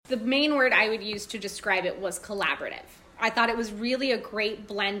The main word I would use to describe it was collaborative. I thought it was really a great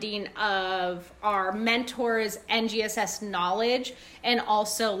blending of our mentors' NGSS knowledge and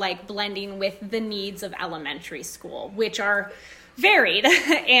also like blending with the needs of elementary school, which are varied.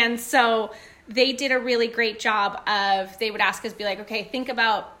 And so they did a really great job of, they would ask us, be like, okay, think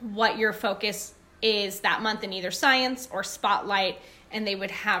about what your focus is that month in either science or spotlight. And they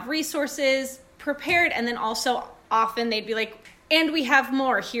would have resources prepared. And then also often they'd be like, and we have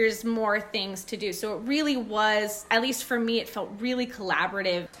more, here's more things to do. So it really was, at least for me, it felt really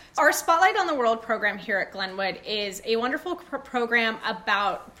collaborative. Our Spotlight on the World program here at Glenwood is a wonderful program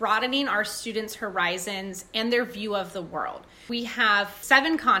about broadening our students' horizons and their view of the world. We have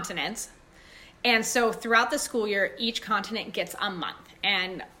 7 continents. And so throughout the school year, each continent gets a month.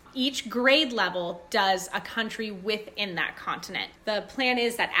 And each grade level does a country within that continent. The plan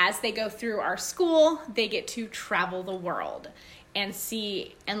is that as they go through our school, they get to travel the world and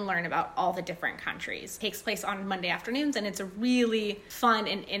see and learn about all the different countries. It takes place on Monday afternoons, and it's a really fun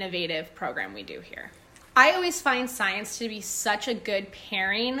and innovative program we do here. I always find science to be such a good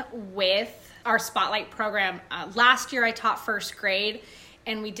pairing with our Spotlight program. Last year I taught first grade,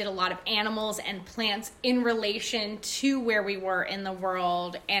 and we did a lot of animals and plants in relation to where we were in the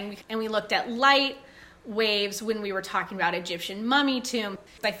world. And we looked at light waves when we were talking about Egyptian mummy tomb.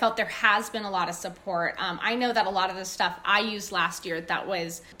 I felt there has been a lot of support. I know that a lot of the stuff I used last year that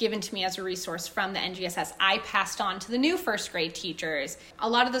was given to me as a resource from the NGSS, I passed on to the new first grade teachers. A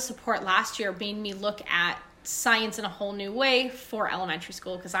lot of the support last year made me look at science in a whole new way for elementary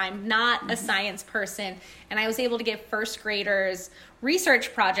school, because I'm not a science person, and I was able to give first graders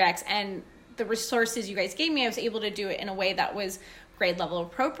research projects, and the resources you guys gave me, I was able to do it in a way that was grade level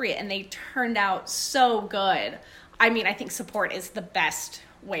appropriate, and they turned out so good. I mean, I think support is the best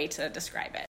way to describe it.